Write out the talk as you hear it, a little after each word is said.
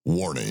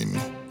Warning: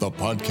 the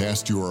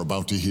podcast you are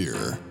about to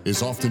hear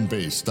is often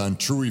based on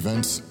true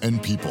events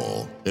and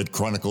people. It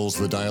chronicles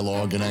the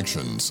dialogue and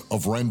actions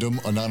of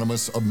random,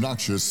 anonymous,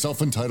 obnoxious,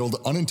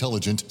 self-entitled,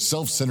 unintelligent,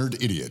 self-centered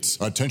idiots,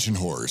 attention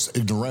whores,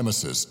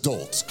 ignoramuses,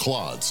 dolts,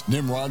 clods,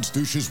 nimrods,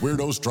 douches,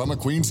 weirdos, drama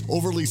queens,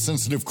 overly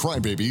sensitive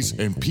crybabies,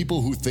 and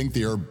people who think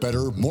they are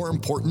better, more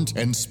important,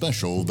 and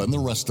special than the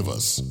rest of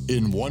us.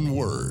 In one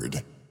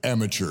word,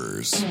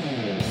 amateurs.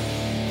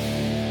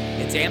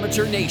 It's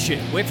Amateur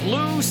Nation with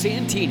Lou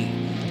Santini.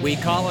 We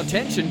call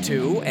attention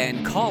to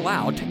and call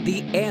out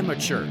the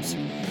amateurs,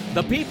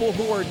 the people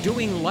who are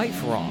doing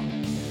life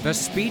wrong, the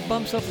speed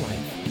bumps of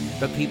life,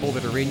 the people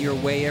that are in your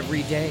way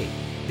every day,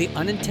 the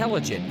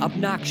unintelligent,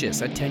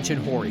 obnoxious,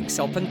 attention-whoring,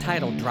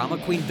 self-entitled drama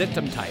queen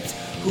victim types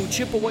who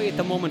chip away at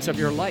the moments of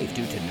your life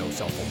due to no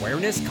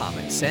self-awareness,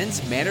 common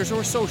sense, manners,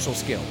 or social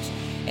skills,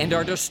 and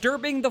are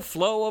disturbing the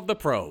flow of the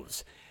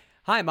pros.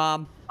 Hi,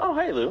 Mom. Oh,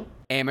 hey, Lou.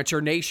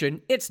 Amateur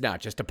Nation, it's not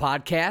just a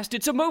podcast,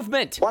 it's a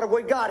movement. What have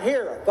we got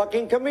here? A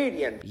fucking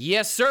comedian.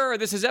 Yes, sir.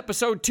 This is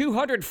episode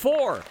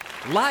 204.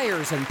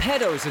 Liars and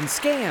pedos and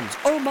scams.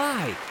 Oh,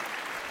 my.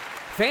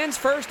 Fans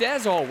first,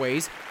 as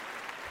always.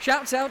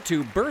 Shouts out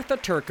to Bertha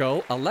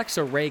Turco,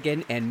 Alexa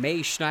Reagan, and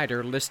Mae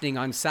Schneider listening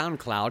on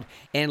SoundCloud,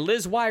 and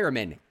Liz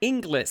Wireman,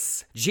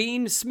 Inglis,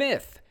 Gene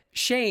Smith,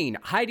 Shane,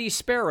 Heidi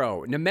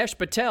Sparrow, Nimesh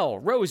Patel,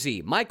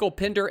 Rosie, Michael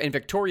Pinder, and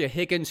Victoria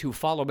Higgins, who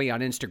follow me on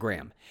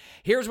Instagram.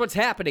 Here's what's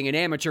happening in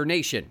Amateur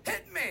Nation.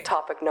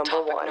 Topic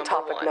number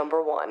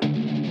one.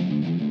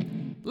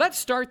 Let's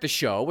start the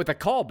show with a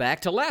callback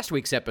to last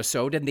week's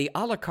episode in the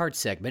a la carte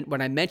segment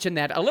when I mentioned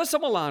that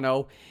Alyssa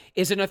Milano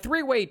is in a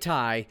three-way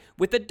tie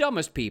with the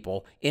dumbest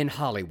people in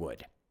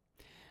Hollywood.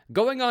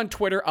 Going on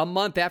Twitter a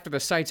month after the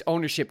site's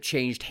ownership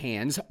changed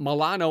hands,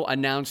 Milano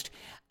announced,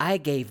 "I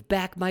gave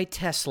back my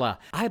Tesla.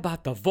 I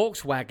bought the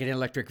Volkswagen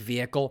electric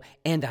vehicle,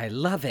 and I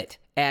love it."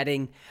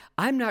 Adding,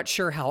 "I'm not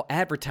sure how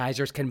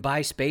advertisers can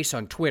buy space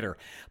on Twitter.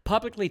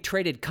 Publicly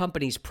traded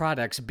companies'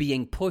 products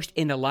being pushed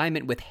in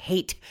alignment with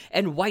hate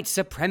and white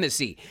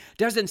supremacy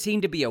doesn't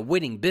seem to be a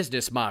winning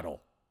business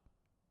model."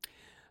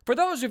 For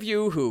those of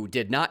you who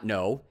did not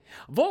know,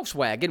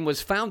 Volkswagen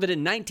was founded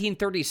in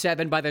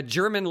 1937 by the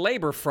German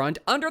Labor Front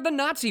under the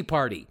Nazi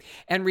Party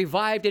and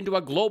revived into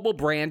a global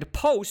brand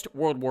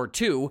post-World War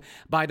II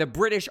by the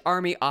British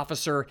Army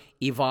officer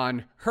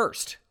Yvonne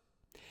Hurst.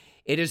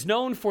 It is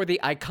known for the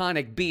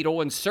iconic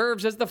Beetle and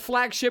serves as the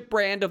flagship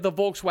brand of the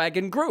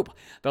Volkswagen Group,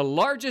 the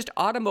largest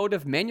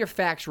automotive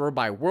manufacturer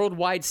by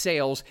worldwide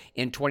sales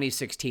in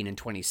 2016 and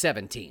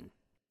 2017.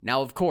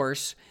 Now, of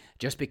course,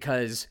 just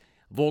because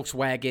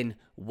Volkswagen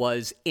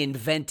was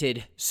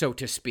invented, so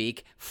to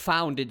speak,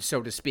 founded,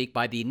 so to speak,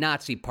 by the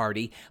Nazi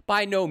Party,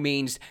 by no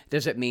means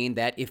does it mean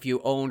that if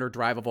you own or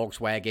drive a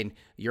Volkswagen,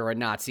 you're a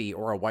Nazi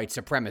or a white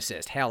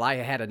supremacist. Hell, I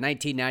had a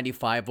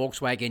 1995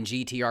 Volkswagen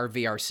GTR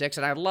VR6,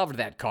 and I loved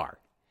that car.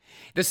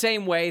 The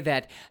same way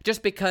that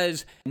just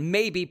because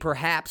maybe,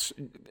 perhaps,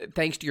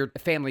 thanks to your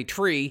family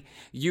tree,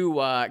 you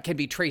can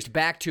be traced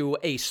back to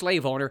a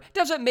slave owner,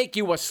 doesn't make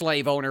you a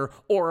slave owner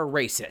or a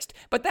racist.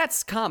 But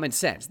that's common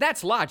sense.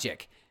 That's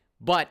logic.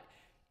 But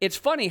it's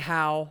funny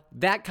how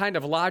that kind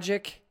of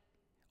logic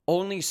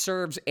only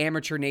serves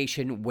Amateur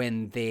Nation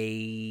when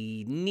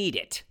they need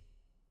it.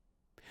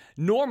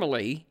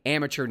 Normally,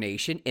 Amateur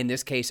Nation, in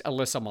this case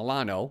Alyssa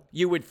Milano,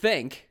 you would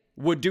think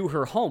would do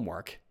her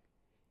homework,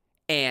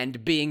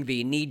 and being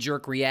the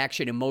knee-jerk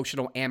reaction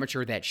emotional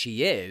amateur that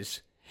she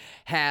is,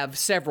 have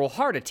several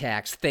heart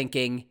attacks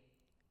thinking,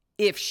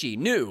 if she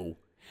knew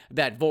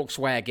that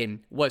Volkswagen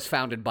was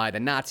founded by the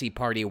Nazi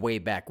Party way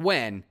back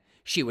when,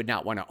 she would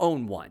not want to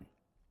own one.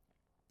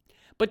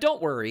 But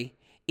don't worry,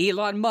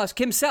 Elon Musk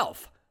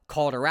himself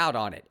called her out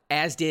on it,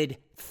 as did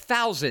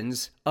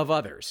thousands of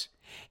others.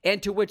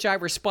 And to which I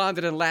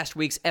responded in last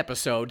week's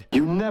episode,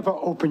 "You never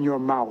open your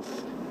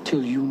mouth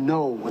till you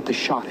know what the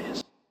shot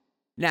is."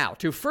 Now,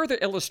 to further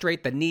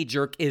illustrate the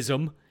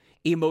knee-jerk-ism,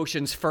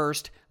 emotions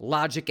first,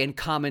 logic and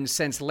common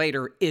sense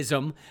later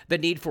ism, the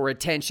need for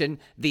attention,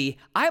 the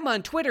 "I'm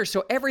on Twitter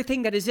so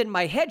everything that is in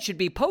my head should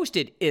be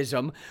posted"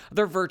 ism,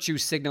 the virtue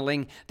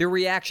signaling, the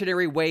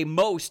reactionary way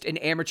most in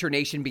Amateur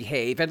Nation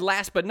behave, and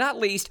last but not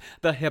least,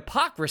 the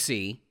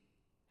hypocrisy,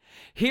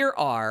 here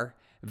are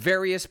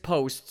various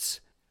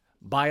posts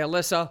by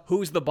Alyssa,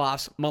 who's the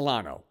boss,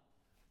 Milano,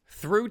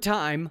 through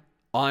time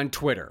on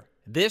Twitter.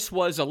 This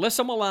was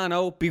Alyssa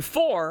Milano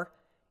before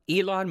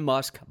Elon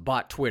Musk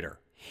bought Twitter.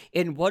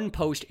 In one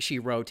post, she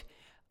wrote,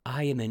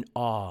 "I am in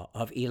awe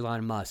of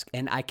Elon Musk,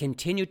 and I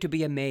continue to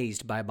be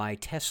amazed by my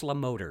Tesla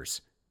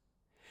motors.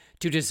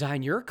 To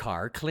design your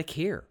car, click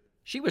here."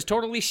 She was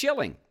totally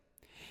shilling.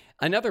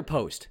 Another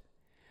post,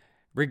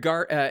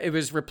 it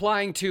was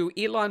replying to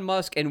Elon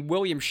Musk and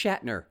William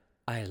Shatner.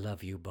 "I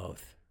love you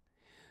both."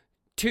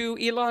 To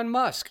Elon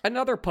Musk,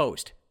 another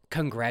post,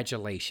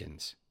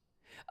 "Congratulations."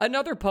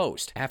 Another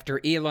post,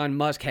 after Elon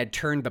Musk had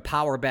turned the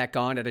power back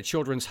on at a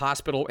children's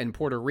hospital in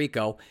Puerto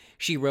Rico,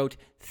 she wrote,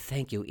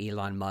 "Thank you,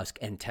 Elon Musk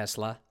and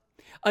Tesla."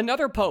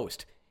 Another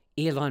post,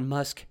 "Elon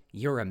Musk,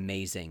 you're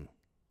amazing."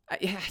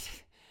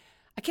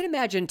 I I can't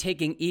imagine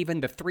taking even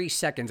the 3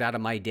 seconds out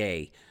of my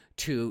day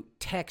to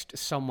text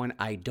someone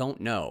I don't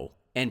know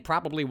and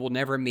probably will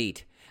never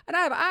meet.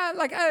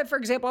 And for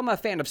example, I'm a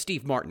fan of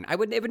Steve Martin. It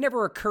would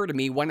never occur to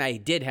me when I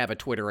did have a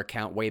Twitter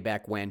account way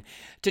back when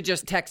to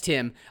just text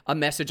him a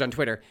message on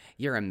Twitter.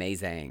 You're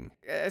amazing.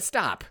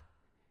 Stop.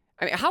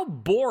 I mean, how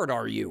bored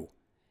are you?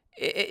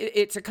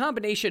 It's a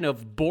combination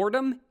of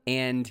boredom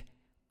and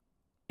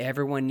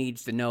everyone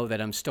needs to know that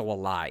I'm still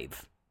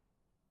alive.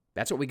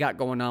 That's what we got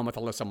going on with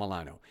Alyssa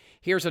Milano.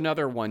 Here's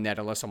another one that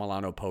Alyssa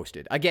Milano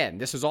posted. Again,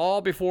 this is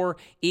all before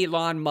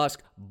Elon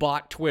Musk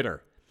bought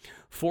Twitter.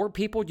 4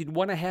 people you'd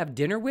want to have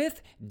dinner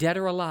with, dead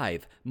or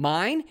alive.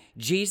 Mine,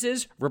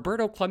 Jesus,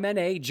 Roberto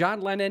Clemente, John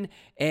Lennon,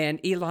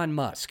 and Elon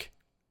Musk.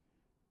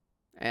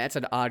 That's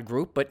an odd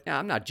group, but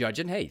I'm not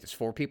judging. Hey, there's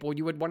 4 people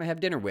you would want to have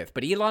dinner with.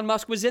 But Elon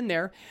Musk was in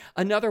there.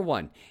 Another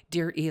one.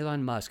 Dear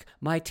Elon Musk,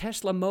 my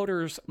Tesla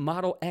Motors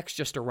Model X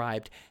just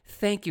arrived.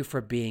 Thank you for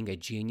being a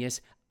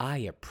genius. I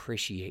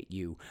appreciate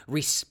you.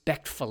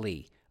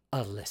 Respectfully,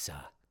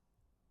 Alyssa.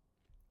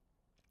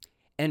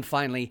 And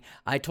finally,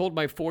 I told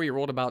my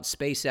 4-year-old about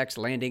SpaceX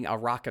landing a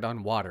rocket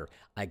on water.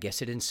 I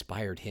guess it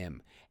inspired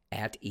him.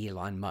 At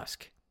Elon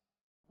Musk.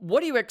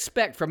 What do you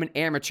expect from an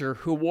amateur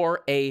who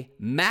wore a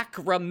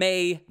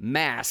macrame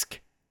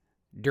mask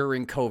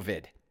during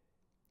COVID?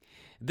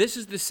 This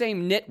is the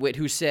same nitwit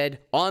who said,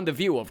 on The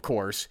View, of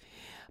course,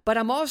 but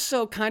I'm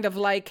also kind of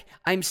like,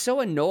 I'm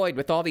so annoyed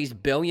with all these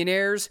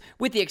billionaires,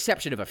 with the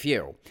exception of a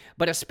few,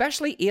 but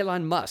especially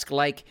Elon Musk.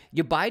 Like,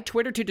 you buy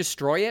Twitter to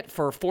destroy it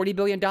for $40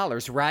 billion,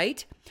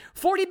 right?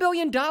 $40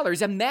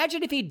 billion.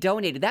 Imagine if he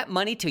donated that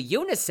money to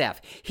UNICEF.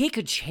 He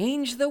could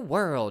change the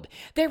world.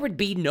 There would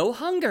be no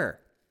hunger.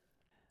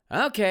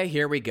 Okay,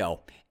 here we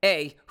go.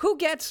 A, who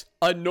gets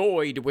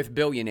annoyed with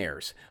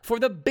billionaires? For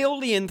the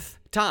billionth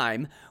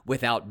time,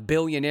 without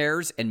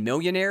billionaires and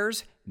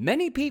millionaires,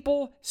 many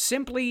people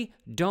simply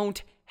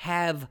don't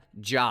have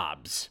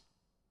jobs.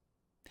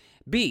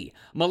 B,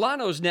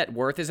 Milano's net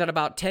worth is at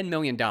about $10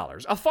 million,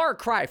 a far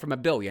cry from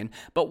 $1 billion,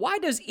 but why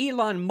does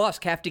Elon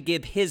Musk have to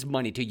give his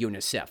money to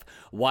UNICEF?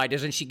 Why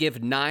doesn't she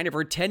give 9 of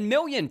her 10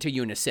 million to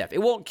UNICEF?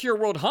 It won't cure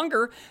world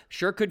hunger,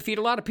 sure could feed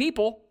a lot of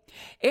people.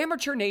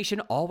 Amateur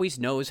Nation always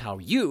knows how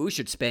you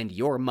should spend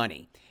your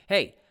money.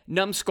 Hey,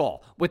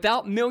 numbskull,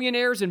 without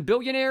millionaires and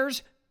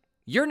billionaires,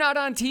 you're not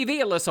on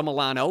TV, Alyssa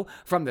Milano.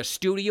 From the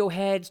studio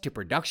heads to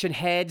production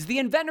heads, the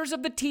inventors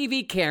of the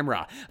TV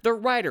camera, the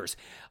writers,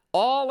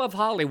 all of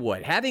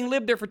Hollywood, having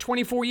lived there for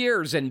 24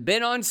 years and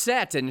been on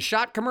set and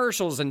shot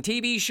commercials and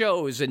TV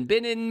shows and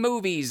been in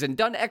movies and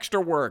done extra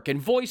work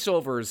and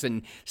voiceovers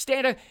and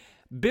stand-up,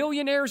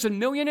 billionaires and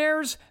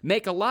millionaires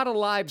make a lot of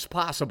lives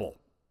possible.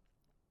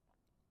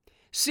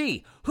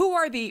 C, who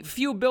are the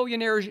few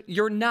billionaires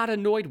you're not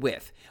annoyed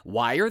with?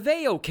 Why are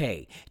they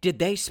okay? Did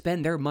they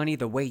spend their money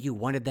the way you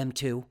wanted them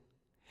to?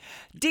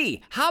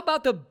 D, how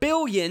about the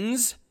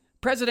billions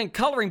President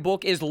Coloring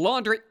Book is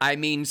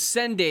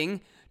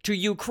sending to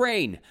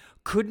Ukraine?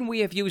 Couldn't we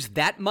have used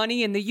that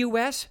money in the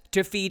U.S.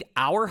 to feed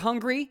our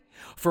hungry?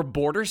 For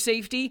border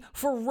safety,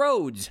 for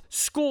roads,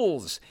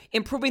 schools,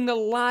 improving the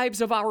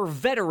lives of our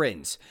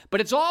veterans.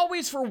 But it's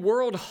always for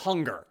world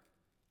hunger.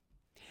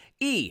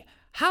 E,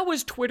 how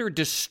is Twitter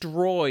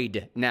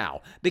destroyed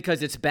now?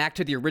 Because it's back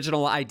to the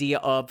original idea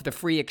of the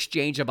free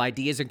exchange of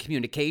ideas and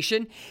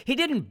communication? He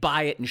didn't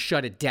buy it and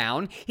shut it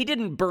down. He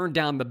didn't burn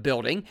down the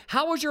building.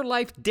 How is your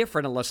life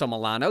different, Alyssa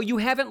Milano? You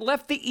haven't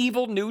left the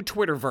evil new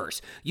Twitterverse.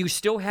 You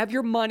still have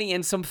your money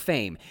and some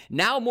fame.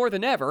 Now more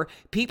than ever,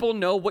 people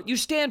know what you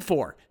stand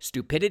for.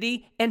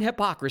 Stupidity and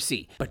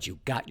hypocrisy. But you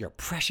got your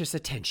precious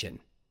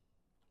attention.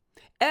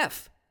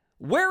 F,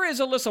 where is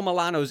Alyssa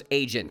Milano's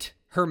agent?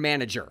 Her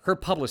manager, her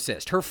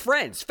publicist, her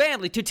friends,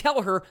 family to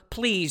tell her,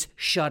 please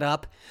shut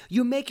up.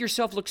 You make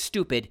yourself look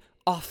stupid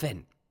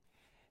often.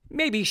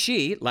 Maybe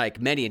she, like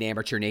many in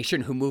Amateur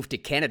Nation who moved to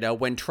Canada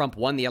when Trump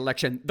won the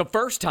election the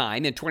first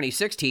time in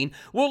 2016,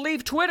 will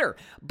leave Twitter,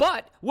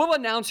 but will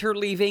announce her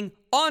leaving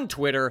on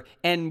Twitter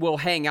and will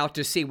hang out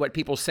to see what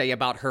people say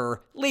about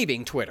her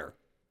leaving Twitter.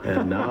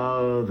 And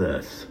now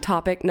this.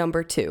 Topic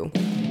number 2.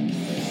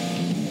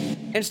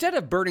 Instead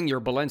of burning your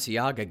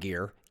Balenciaga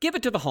gear, give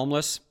it to the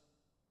homeless.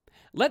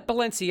 Let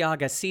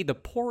Balenciaga see the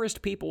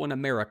poorest people in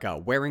America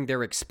wearing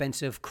their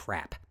expensive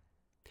crap.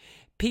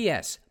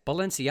 P.S.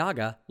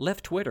 Balenciaga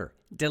left Twitter,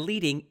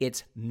 deleting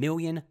its 1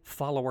 million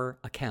follower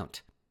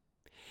account.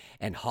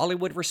 And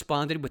Hollywood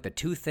responded with the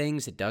 2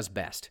 things it does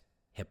best: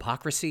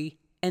 hypocrisy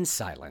and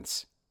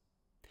silence.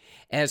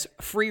 As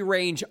Free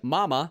Range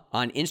Mama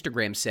on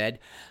Instagram said,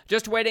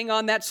 just waiting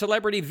on that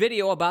celebrity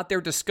video about their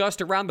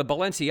disgust around the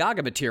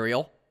Balenciaga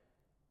material.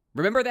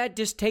 Remember that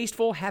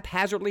distasteful,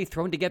 haphazardly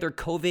thrown together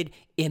COVID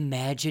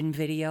Imagine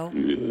video?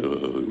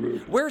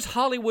 Where's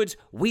Hollywood's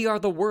We Are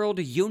the World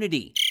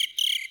unity?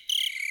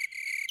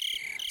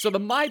 So the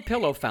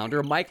MyPillow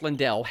founder, Mike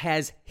Lindell,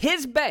 has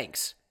his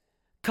banks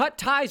cut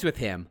ties with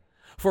him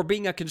for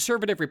being a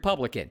conservative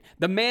Republican,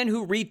 the man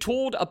who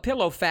retooled a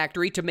pillow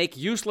factory to make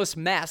useless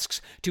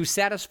masks to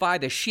satisfy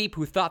the sheep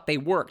who thought they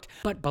worked.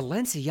 But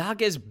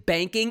Balenciaga's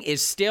banking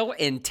is still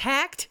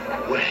intact?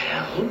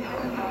 Well,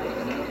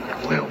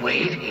 we're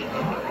waiting.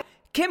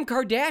 Kim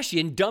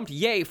Kardashian dumped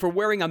Ye for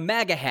wearing a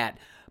MAGA hat.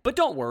 But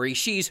don't worry,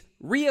 she's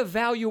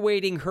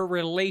reevaluating her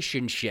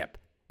relationship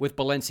with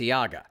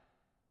Balenciaga.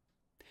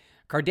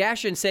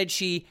 Kardashian said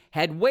she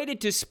had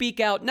waited to speak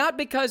out not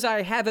because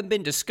I haven't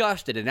been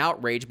disgusted and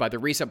outraged by the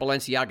recent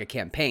Balenciaga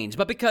campaigns,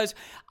 but because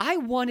I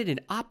wanted an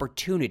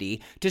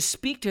opportunity to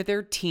speak to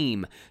their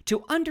team,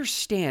 to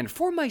understand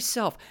for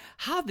myself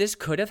how this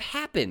could have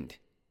happened.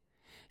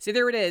 See,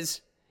 there it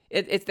is.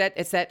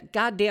 It's that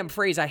goddamn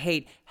phrase I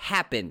hate,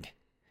 happened.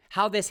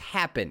 How this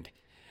happened.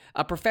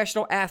 A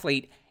professional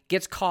athlete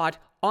gets caught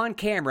on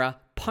camera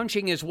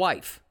punching his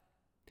wife.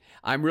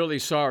 I'm really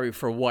sorry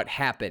for what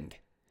happened.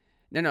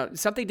 No,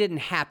 something didn't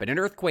happen. An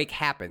earthquake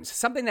happens.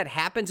 Something that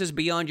happens is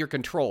beyond your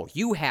control.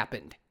 You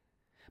happened.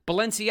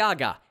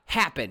 Balenciaga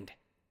happened.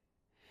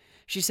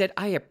 She said,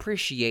 I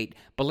appreciate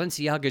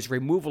Balenciaga's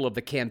removal of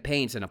the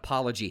campaigns and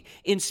apology.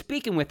 In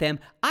speaking with them,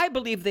 I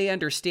believe they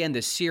understand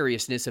the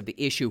seriousness of the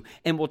issue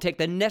and will take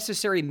the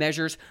necessary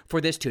measures for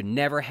this to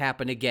never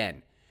happen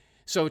again.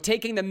 So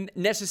taking the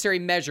necessary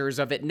measures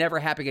of it never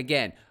happening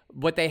again,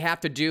 what they have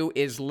to do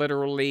is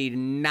literally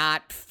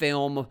not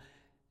film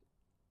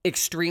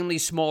extremely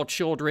small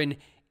children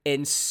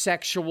in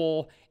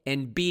sexual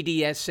and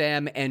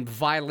BDSM and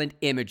violent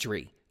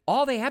imagery.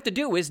 All they have to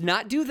do is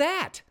not do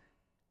that.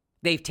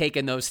 They've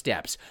taken those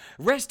steps.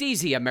 Rest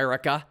easy,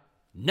 America.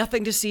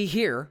 Nothing to see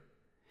here.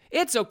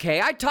 It's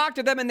okay. I talked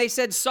to them and they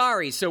said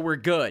sorry, so we're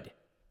good.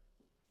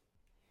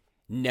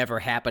 Never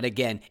happen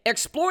again.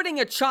 Exploiting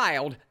a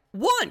child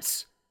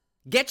once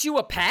gets you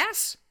a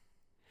pass?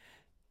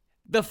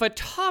 The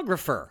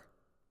photographer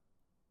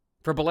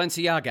for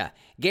Balenciaga,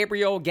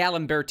 Gabriel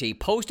Galimberti,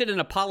 posted an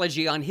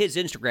apology on his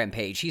Instagram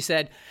page. He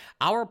said,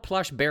 our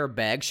plush bear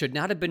bag should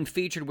not have been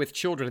featured with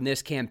children in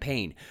this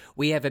campaign.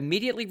 We have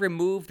immediately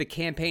removed the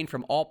campaign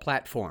from all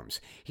platforms.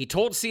 He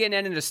told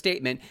CNN in a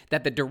statement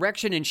that the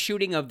direction and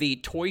shooting of the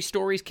Toy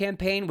Stories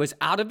campaign was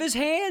out of his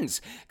hands,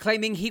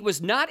 claiming he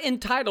was not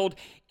entitled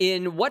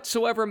in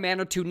whatsoever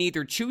manner to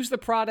neither choose the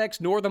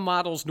products nor the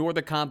models nor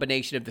the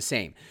combination of the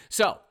same.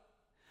 So,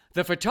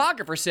 the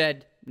photographer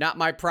said, not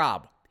my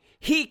prob.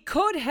 He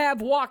could have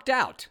walked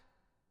out,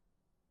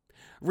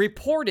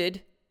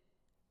 reported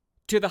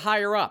to the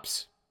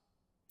higher-ups.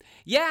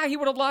 Yeah, he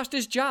would have lost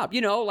his job. You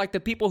know, like the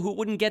people who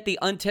wouldn't get the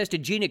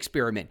untested gene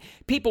experiment.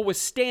 People with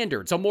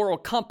standards, a moral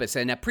compass,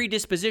 and a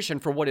predisposition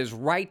for what is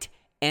right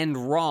and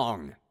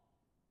wrong.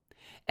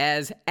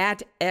 As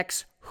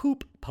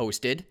 @XHoop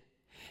posted,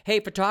 hey,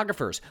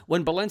 photographers,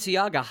 when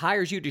Balenciaga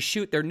hires you to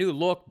shoot their new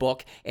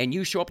lookbook and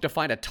you show up to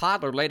find a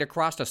toddler laid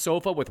across a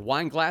sofa with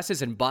wine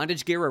glasses and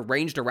bondage gear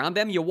arranged around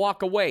them, you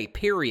walk away,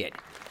 period.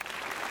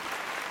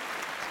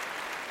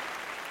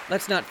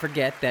 Let's not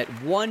forget that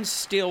one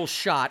still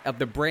shot of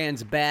the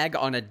brand's bag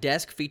on a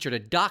desk featured a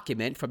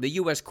document from the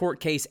U.S. court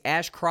case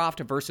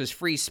Ashcroft versus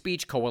Free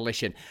Speech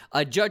Coalition,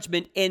 a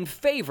judgment in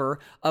favor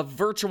of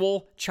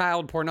virtual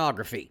child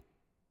pornography.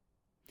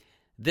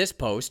 This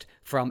post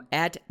from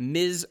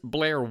 @Ms.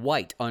 Blair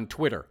White on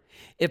Twitter.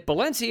 If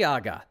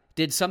Balenciaga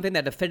did something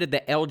that offended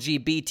the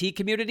LGBT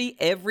community,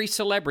 every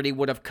celebrity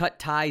would have cut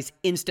ties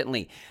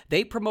instantly.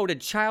 They promoted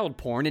child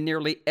porn and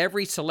nearly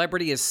every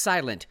celebrity is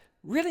silent.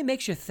 Really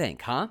makes you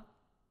think, huh?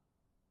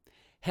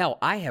 Hell,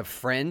 I have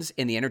friends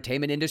in the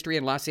entertainment industry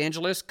in Los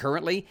Angeles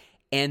currently,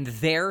 and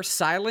their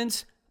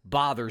silence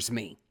bothers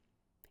me.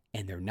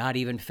 And they're not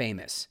even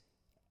famous.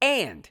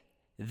 And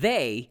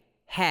they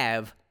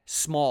have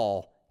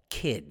small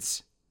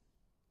kids.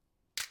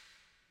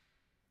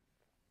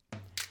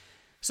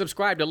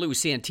 Subscribe to Lou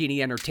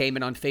Santini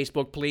Entertainment on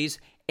Facebook, please,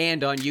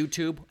 and on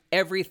YouTube.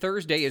 Every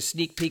Thursday is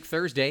Sneak Peek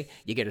Thursday.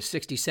 You get a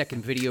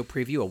 60-second video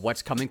preview of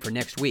what's coming for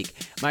next week.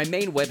 My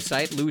main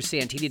website,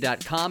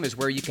 lousantini.com, is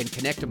where you can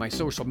connect to my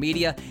social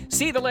media,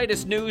 see the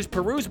latest news,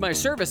 peruse my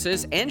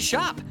services, and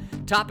shop.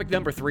 Topic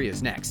number 3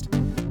 is next.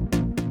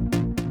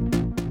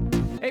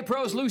 Hey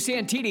pros, Lou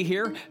Santini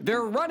here.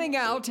 They're running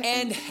out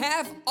and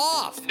half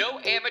off. No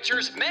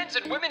amateurs, men's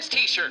and women's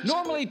t-shirts.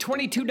 Normally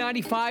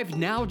 $22.95,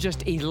 now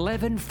just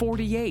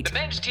 $11.48. The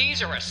men's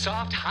tees are a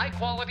soft,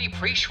 high-quality,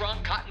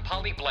 pre-shrunk cotton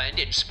poly blend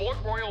in Sport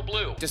Royal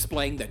Blue,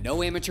 displaying the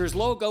No Amateurs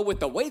logo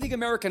with the waving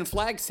American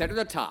flag centered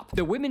atop.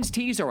 The women's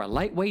tees are a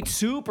lightweight,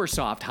 super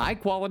soft,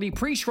 high-quality,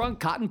 pre-shrunk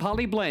cotton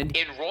poly blend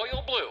in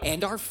Royal Blue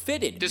and are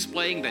fitted,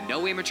 displaying the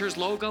No Amateurs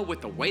logo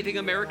with the waving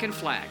American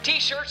flag.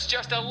 T-shirts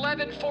just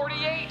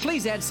 $11.48.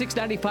 Please add That's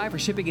 $6.95 for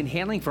shipping and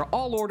handling for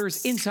all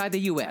orders inside the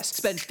U.S.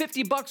 Spend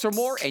 $50 or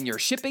more and your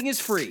shipping is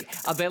free.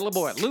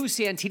 Available at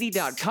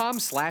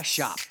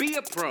lousantini.com/shop. Be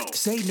a pro.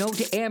 Say no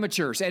to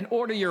amateurs and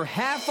order your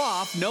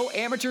half-off No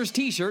Amateurs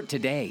t-shirt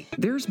today.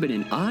 There's been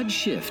an odd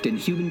shift in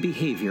human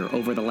behavior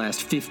over the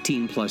last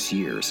 15-plus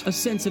years. A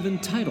sense of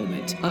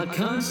entitlement, a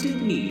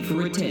constant need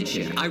for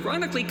attention,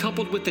 ironically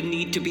coupled with the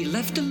need to be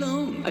left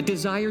alone. A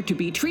desire to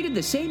be treated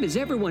the same as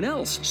everyone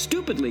else,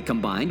 stupidly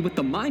combined with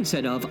the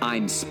mindset of,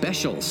 I'm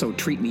special, so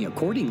treat me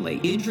accordingly.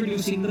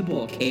 Introducing the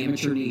book,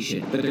 Amateur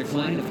Nation, The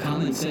Decline of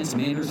Common Sense,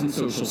 Manners, and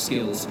Social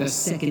Skills, the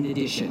second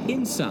edition.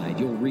 Inside,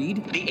 you'll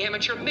read the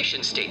Amateur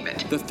Mission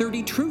Statement, the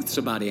 30 Truths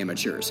about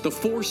Amateurs, the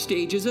 4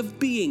 stages of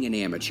being an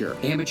amateur,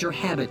 amateur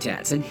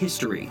habitats and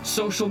history,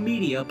 social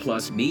media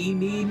plus me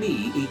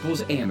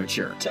equals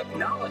amateur,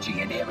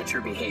 technology and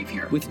amateur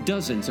behavior, with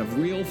dozens of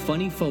real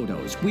funny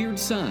photos, weird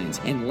signs,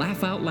 and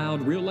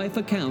laugh-out-loud real-life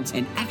accounts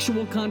and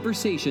actual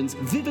conversations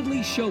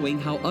vividly showing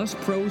how us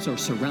pros are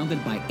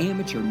surrounded by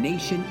Amateur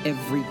Nation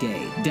every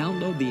day.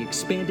 Download the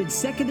expanded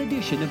second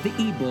edition of the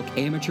ebook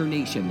Amateur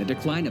Nation, The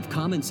Decline of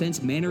Common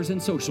Sense, Manners,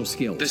 and Social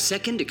Skills. The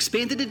second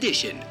expanded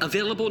edition,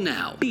 available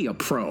now. Be a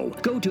pro.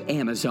 Go to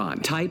Amazon.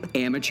 Type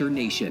Amateur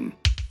Nation.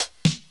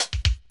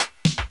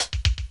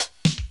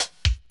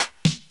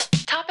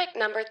 Topic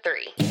number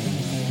 3.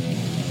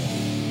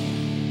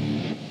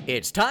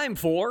 It's time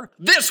for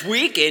This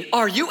Week in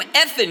Are You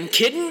Effing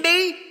Kidding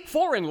Me?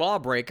 Foreign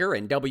lawbreaker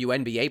and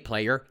WNBA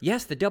player,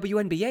 yes, the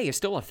WNBA is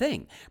still a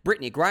thing,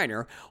 Brittany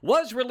Griner,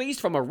 was released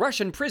from a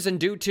Russian prison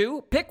due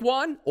to, pick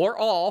one or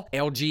all,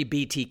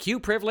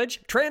 LGBTQ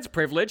privilege, trans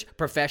privilege,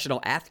 professional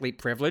athlete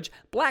privilege,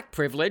 black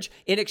privilege,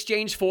 in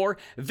exchange for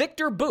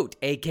Victor Boot,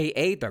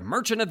 a.k.a. the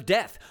Merchant of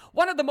Death,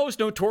 one of the most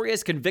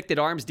notorious convicted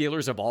arms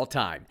dealers of all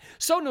time.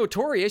 So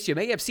notorious you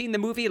may have seen the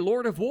movie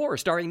Lord of War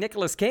starring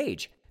Nicolas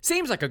Cage.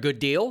 Seems like a good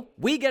deal.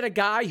 We get a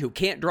guy who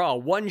can't draw a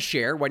 1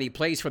 share when he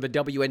plays for the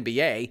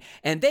WNBA,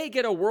 and they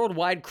get a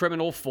worldwide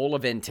criminal full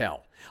of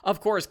intel. Of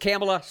course,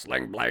 Kamala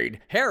Slingblade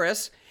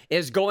Harris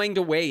is going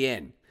to weigh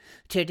in.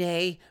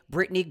 Today,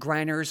 Brittany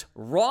Griner's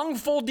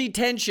wrongful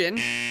detention...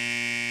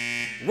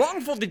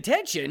 Wrongful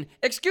detention?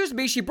 Excuse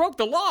me, she broke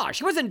the law.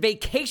 She wasn't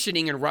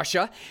vacationing in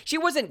Russia. She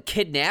wasn't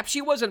kidnapped.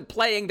 She wasn't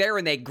playing there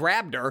and they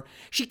grabbed her.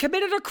 She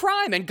committed a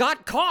crime and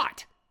got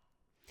caught.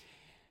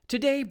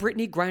 Today,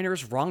 Brittany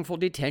Griner's wrongful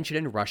detention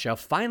in Russia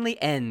finally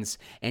ends,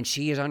 and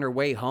she is on her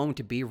way home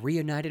to be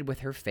reunited with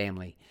her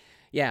family.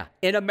 Yeah,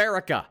 in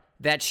America,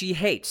 that she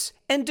hates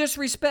and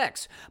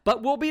disrespects,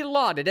 but will be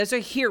lauded as a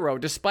hero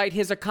despite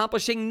his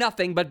accomplishing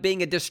nothing but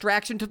being a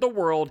distraction to the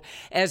world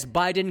as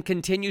Biden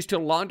continues to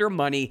launder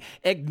money,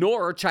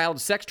 ignore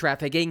child sex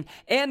trafficking,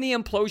 and the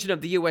implosion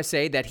of the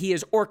USA that he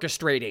is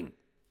orchestrating.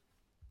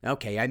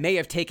 Okay, I may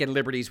have taken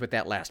liberties with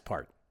that last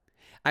part.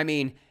 I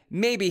mean,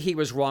 maybe he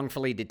was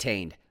wrongfully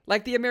detained,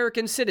 like the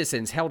American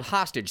citizens held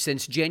hostage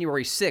since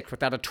January 6th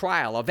without a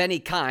trial of any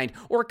kind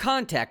or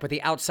contact with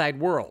the outside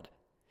world.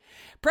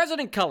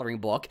 President Coloring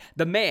Book,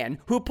 the man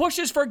who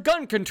pushes for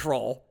gun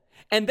control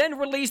and then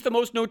released the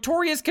most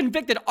notorious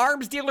convicted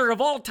arms dealer of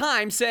all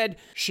time, said,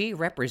 "She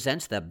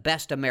represents the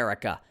best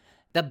America,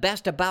 the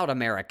best about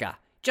America,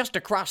 just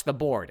across the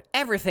board,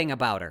 everything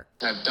about her."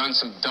 I've done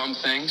some dumb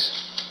things,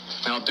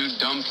 and I'll do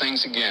dumb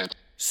things again.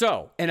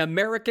 So, an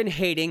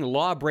American-hating,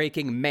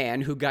 law-breaking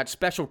man who got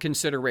special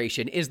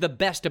consideration is the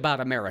best about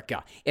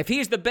America. If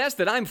he's the best,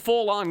 then I'm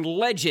full-on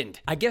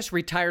legend. I guess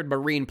retired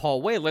Marine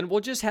Paul Whelan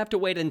will just have to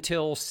wait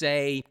until,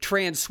 say,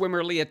 trans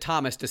swimmer Leah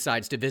Thomas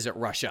decides to visit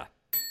Russia.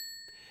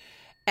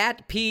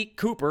 At P.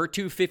 Cooper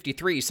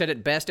 253 said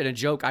it best in a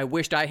joke I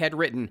wished I had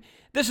written.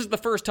 This is the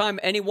first time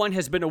anyone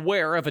has been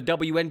aware of a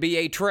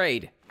WNBA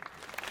trade.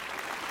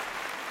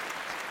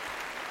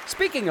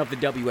 Speaking of the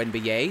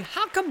WNBA,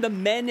 how come the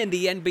men in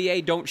the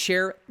NBA don't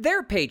share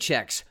their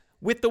paychecks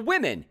with the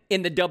women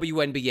in the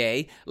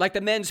WNBA like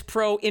the men's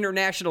pro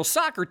international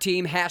soccer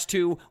team has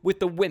to with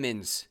the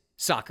women's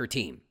soccer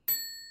team?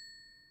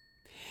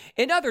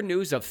 In other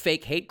news of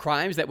fake hate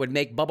crimes that would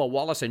make Bubba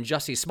Wallace and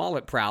Jussie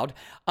Smollett proud,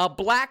 a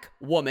black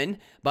woman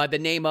by the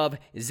name of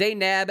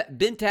Zainab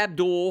Bint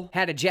Abdul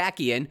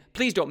Hadajakian,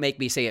 please don't make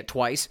me say it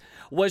twice,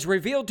 was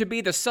revealed to be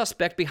the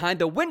suspect behind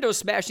the window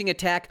smashing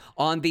attack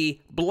on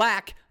the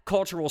Black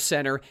Cultural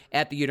Center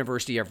at the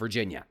University of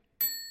Virginia.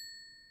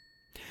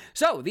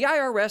 So, the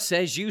IRS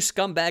says you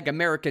scumbag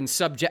American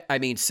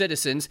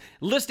citizens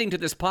listening to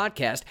this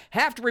podcast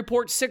have to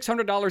report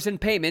 $600 in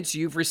payments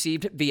you've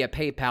received via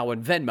PayPal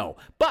and Venmo.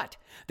 But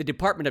the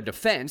Department of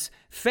Defense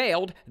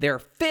failed their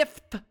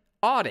 5th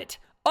audit,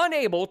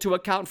 unable to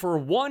account for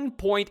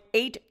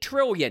 $1.8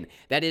 trillion.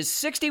 That is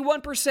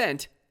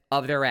 61%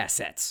 of their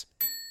assets.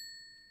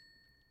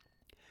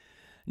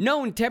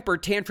 Known temper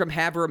tantrum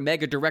haver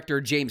mega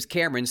director James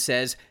Cameron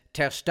says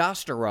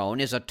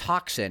testosterone is a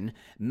toxin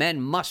men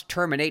must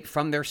terminate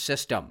from their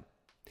system.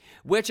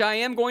 which I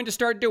am going to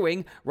start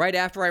doing right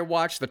after I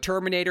watch The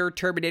Terminator,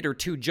 Terminator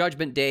 2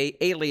 Judgment Day,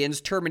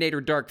 Aliens,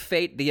 Terminator Dark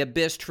Fate, The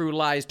Abyss, True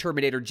Lies,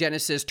 Terminator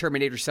Genesis,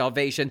 Terminator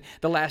Salvation,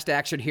 The Last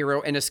Action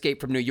Hero, and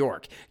Escape from New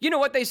York. You know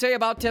what they say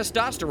about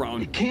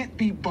testosterone. It can't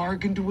be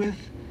bargained with.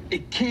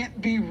 It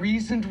can't be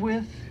reasoned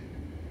with.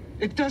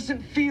 It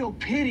doesn't feel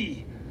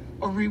pity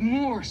or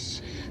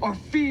remorse or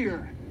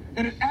fear.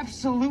 And it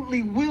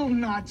absolutely will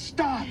not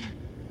stop.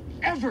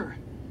 Ever.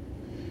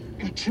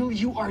 Until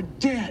you are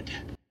dead.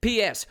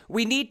 P.S.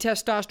 We need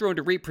testosterone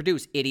to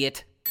reproduce,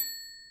 idiot.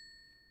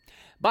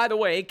 By the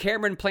way,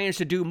 Cameron plans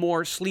to do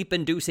more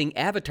sleep-inducing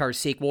Avatar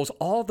sequels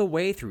all the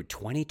way through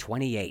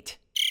 2028.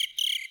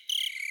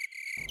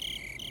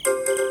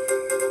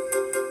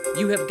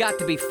 You have got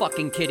to be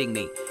fucking kidding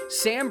me.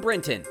 Sam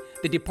Brinton,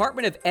 the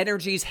Department of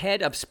Energy's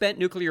head of spent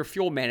nuclear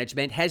fuel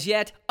management, has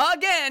yet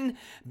again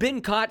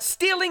been caught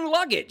stealing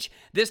luggage,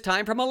 this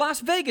time from a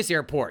Las Vegas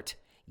airport.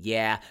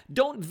 Yeah,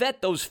 don't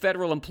vet those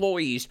federal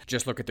employees.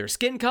 Just look at their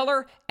skin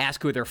color,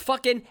 ask who they're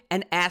fucking,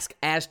 and ask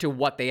as to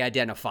what they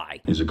identify.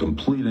 He's a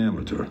complete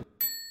amateur.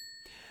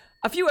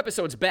 A few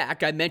episodes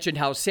back, I mentioned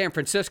how San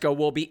Francisco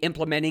will be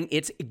implementing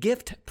its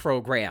GIFT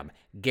program,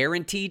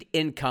 Guaranteed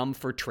Income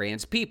for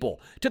Trans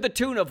People, to the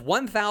tune of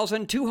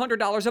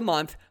 $1,200 a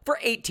month for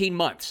 18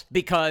 months.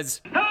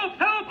 Because... Help!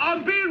 Help!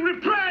 I'm being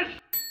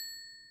repressed!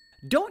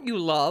 Don't you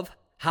love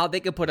how they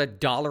can put a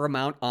dollar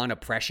amount on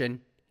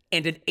oppression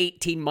and an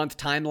 18-month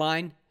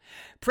timeline?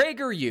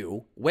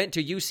 PragerU went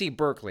to UC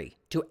Berkeley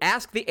to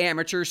ask the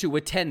amateurs who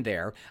attend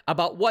there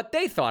about what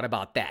they thought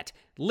about that.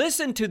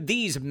 Listen to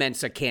these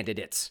Mensa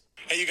candidates.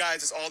 Hey you guys,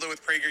 it's Aldo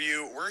with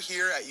PragerU. We're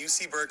here at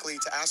UC Berkeley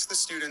to ask the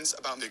students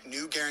about the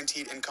new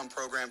Guaranteed Income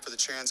program for the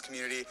trans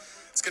community.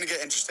 It's gonna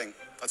get interesting.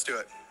 Let's do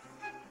it.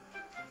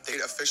 They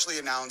officially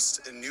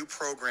announced a new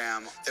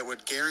program that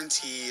would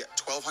guarantee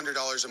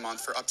 $1,200 a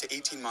month for up to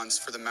 18 months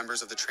for the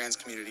members of the trans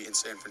community in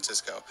San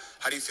Francisco.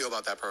 How do you feel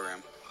about that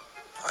program?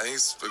 I think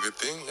it's a good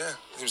thing, yeah.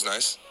 Seems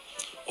nice.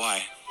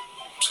 Why?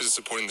 Just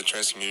supporting the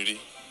trans community.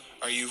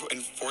 Are you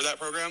for that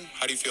program?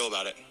 How do you feel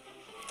about it?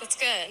 That's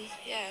good,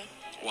 yeah.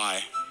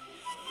 Why?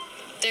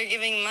 They're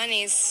giving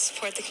money to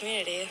support the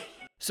community.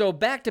 So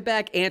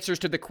back-to-back answers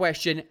to the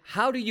question,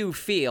 how do you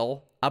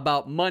feel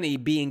about money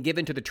being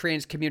given to the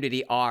trans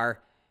community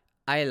are,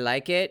 I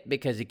like it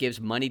because it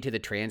gives money to the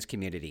trans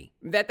community.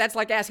 That's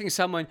like asking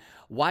someone,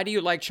 why do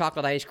you like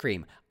chocolate ice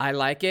cream? I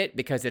like it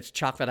because it's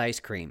chocolate ice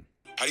cream.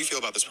 How do you feel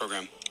about this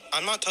program?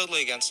 I'm not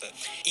totally against it.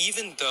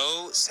 Even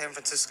though San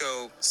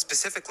Francisco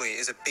specifically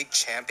is a big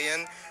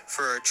champion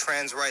for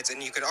trans rights,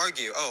 and you could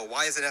argue, oh,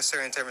 why is it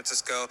necessary in San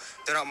Francisco?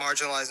 They're not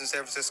marginalized in San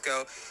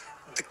Francisco.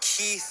 The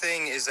key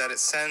thing is that it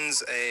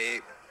sends a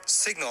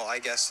signal, I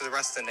guess, to the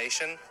rest of the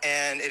nation,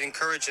 and it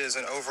encourages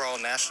an overall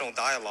national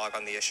dialogue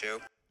on the issue.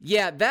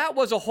 Yeah, that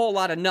was a whole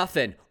lot of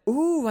nothing.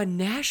 Ooh, a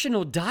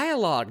national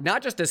dialogue,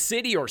 not just a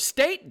city or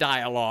state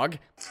dialogue.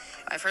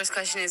 My first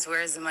question is,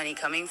 where is the money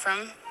coming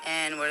from,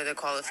 and what are the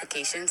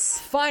qualifications?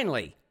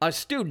 Finally, a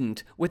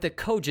student with a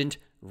cogent,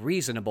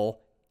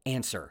 reasonable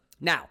answer.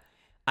 Now,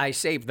 I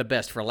saved the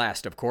best for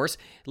last, of course.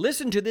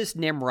 Listen to this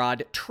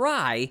Nimrod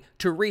try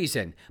to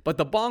reason, but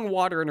the bong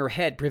water in her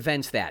head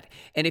prevents that.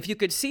 And if you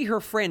could see her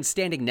friend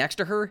standing next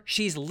to her,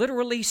 she's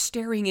literally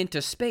staring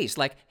into space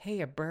like,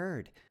 hey, a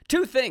bird.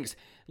 Two things.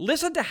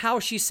 Listen to how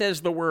she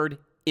says the word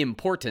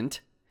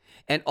important,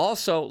 and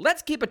also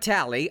let's keep a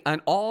tally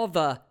on all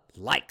the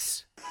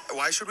likes.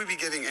 Why should we be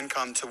giving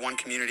income to one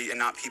community and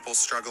not people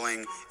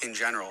struggling in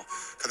general?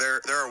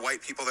 Because there are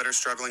white people that are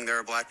struggling, there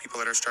are black people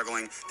that are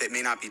struggling that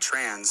may not be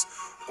trans.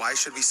 Why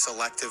should we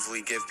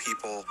selectively give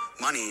people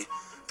money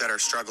that are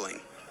struggling?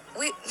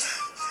 We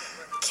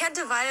can't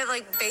divide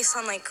it based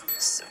on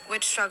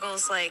which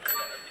struggle's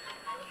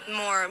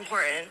more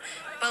important.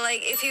 But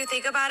if you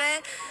think about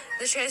it,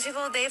 the trans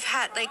people, they've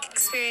had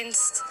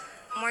experienced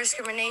more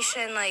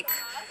discrimination. I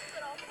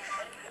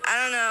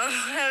don't know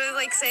how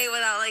to say it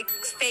without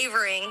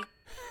favoring.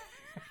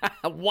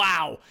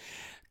 Wow,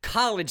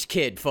 college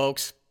kid,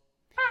 folks.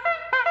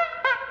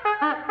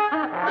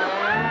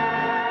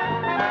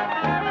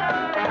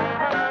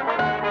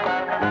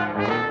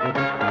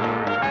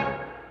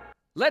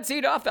 Let's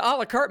eat off the a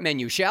la carte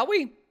menu, shall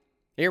we?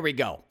 Here we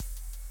go.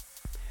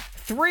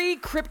 3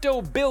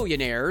 crypto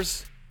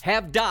billionaires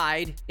have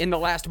died in the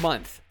last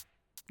month.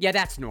 Yeah,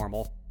 that's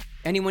normal.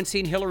 Anyone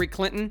seen Hillary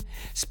Clinton?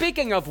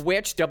 Speaking of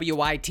which,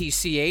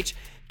 WITCH,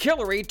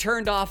 Hillary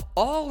turned off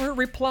all her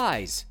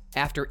replies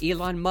after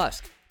Elon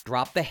Musk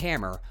dropped the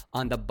hammer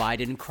on the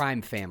Biden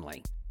crime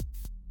family.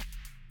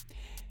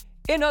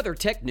 In other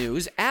tech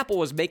news,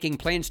 Apple is making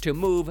plans to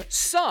move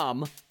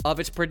some of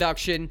its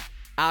production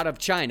out of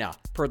China,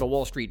 per the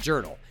Wall Street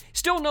Journal.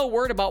 Still no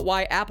word about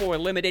why Apple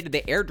eliminated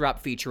the airdrop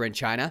feature in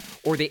China,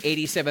 or the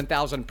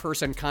 87,000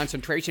 person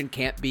concentration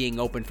camp being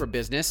open for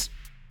business,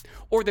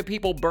 or the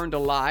people burned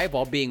alive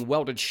while being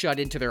welded shut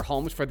into their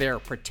homes for their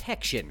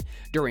protection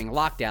during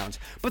lockdowns.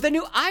 But the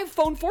new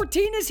iPhone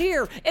 14 is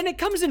here, and it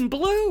comes in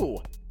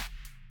blue.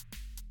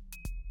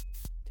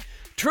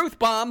 Truth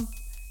bomb.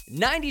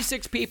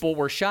 96 people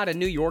were shot in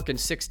New York in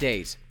 6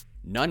 days.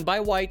 None by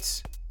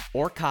whites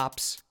or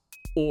cops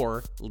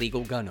or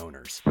legal gun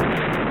owners.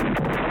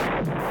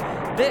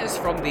 This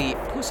from the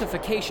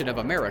Pussification of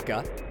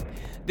America.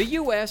 The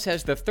U.S.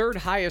 has the third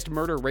highest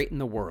murder rate in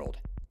the world.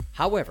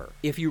 However,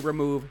 if you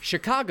remove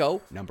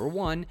Chicago, number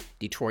 1,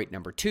 Detroit,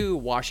 number 2,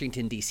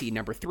 Washington, D.C.,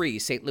 number 3,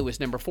 St. Louis,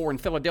 number 4, and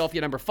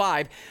Philadelphia, number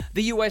 5,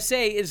 the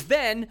USA is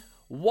then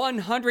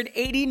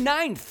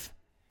 189th.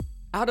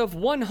 Out of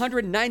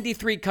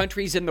 193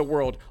 countries in the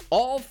world,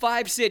 all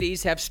 5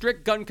 cities have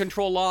strict gun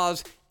control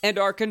laws and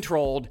are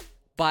controlled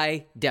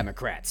by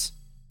Democrats.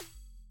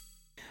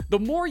 The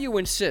more you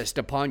insist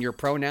upon your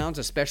pronouns,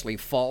 especially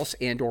false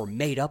and or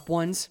made-up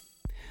ones,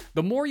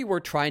 the more you are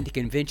trying to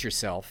convince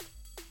yourself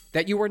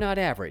that you are not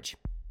average.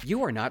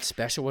 You are not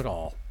special at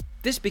all.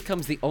 This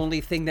becomes the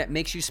only thing that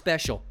makes you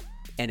special,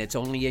 and it's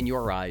only in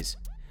your eyes.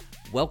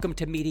 Welcome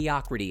to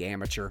mediocrity,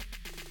 amateur.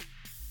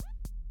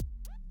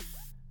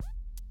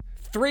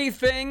 3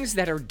 things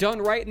that are done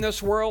right in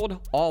this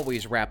world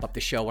always wrap up the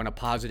show on a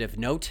positive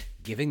note,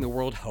 giving the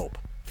world hope.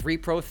 3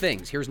 pro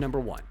things. Here's number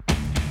 1.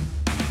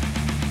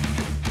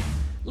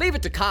 Leave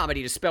it to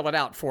comedy to spell it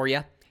out for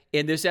you.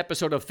 In this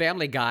episode of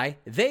Family Guy,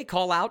 they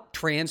call out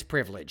trans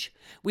privilege.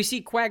 We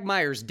see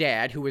Quagmire's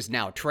dad, who is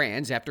now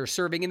trans after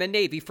serving in the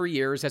Navy for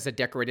years as a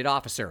decorated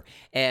officer,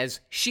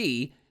 as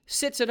she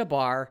sits at a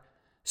bar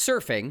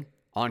surfing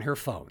on her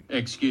phone.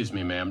 Excuse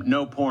me, ma'am.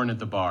 No porn at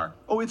the bar.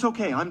 Oh, it's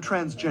okay. I'm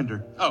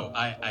transgender. Oh,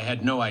 I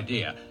had no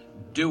idea.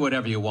 Do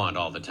whatever you want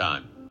all the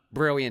time.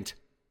 Brilliant.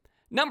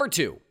 Number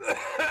 2.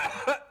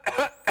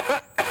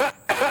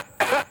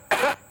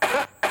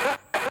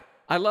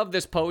 I love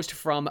this post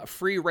from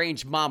Free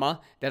Range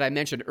Mama that I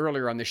mentioned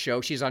earlier on the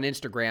show. She's on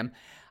Instagram.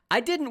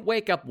 I didn't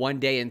wake up one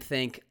day and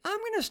think, I'm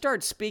going to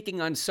start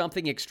speaking on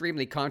something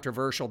extremely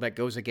controversial that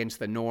goes against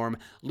the norm,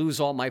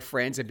 lose all my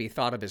friends, and be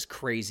thought of as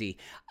crazy.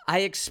 I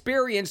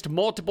experienced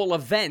multiple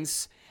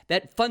events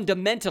that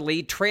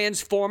fundamentally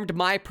transformed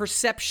my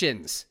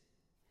perceptions.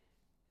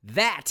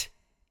 That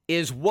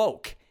is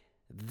woke.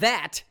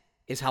 That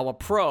is how a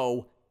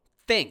pro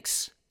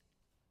thinks.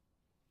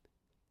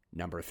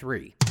 Number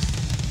 3.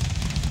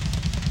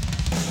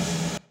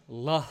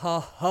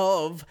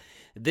 Love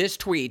this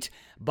tweet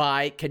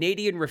by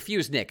Canadian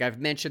Refusenik. I've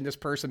mentioned this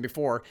person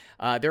before.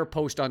 Their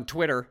post on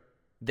Twitter,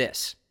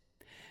 this.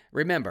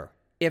 Remember,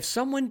 if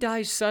someone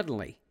dies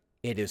suddenly,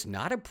 it is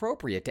not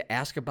appropriate to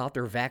ask about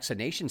their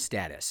vaccination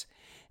status.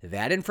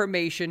 That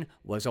information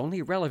was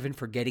only relevant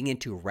for getting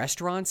into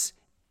restaurants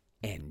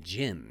and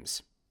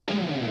gyms.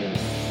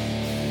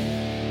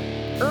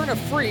 Earn a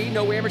free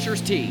No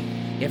Amateurs tee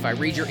if I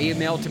read your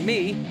email to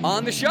me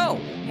on the show.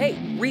 Hey,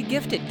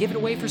 re-gift it. Give it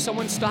away for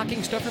someone's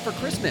stocking stuffer for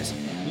Christmas.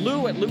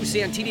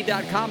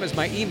 Lou@LouSantini.com is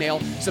my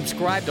email.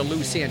 Subscribe to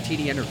Lou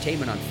Santini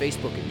Entertainment on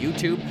Facebook and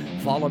YouTube.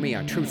 Follow me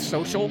on Truth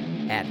Social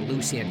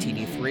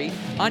 @LouSantini3,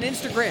 on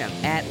Instagram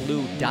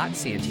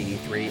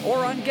 @Lou.Santini3,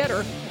 or on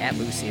Getter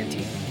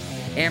 @LouSantini.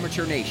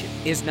 Amateur Nation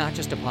is not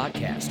just a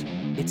podcast,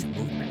 it's a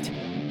movement.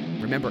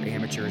 Remember,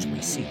 amateurs,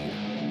 we see you.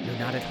 You're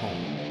not at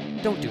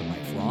home. Don't do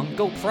life wrong.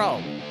 Go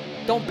pro.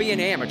 Don't be an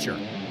amateur.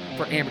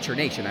 For Amateur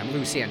Nation, I'm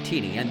Lou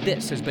Santini, and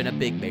this has been a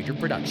Big Major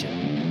production.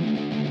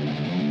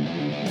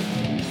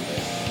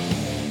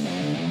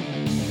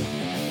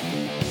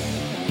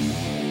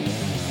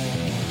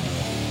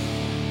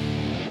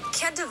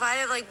 Can't divide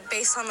it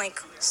based on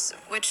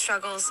which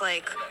struggles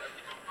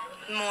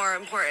more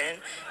important.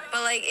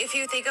 But if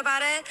you think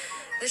about it,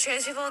 the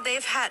trans people,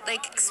 they've had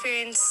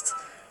experienced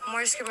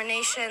more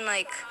discrimination.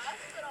 I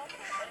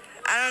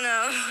don't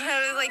know how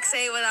to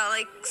say it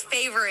without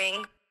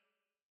favoring.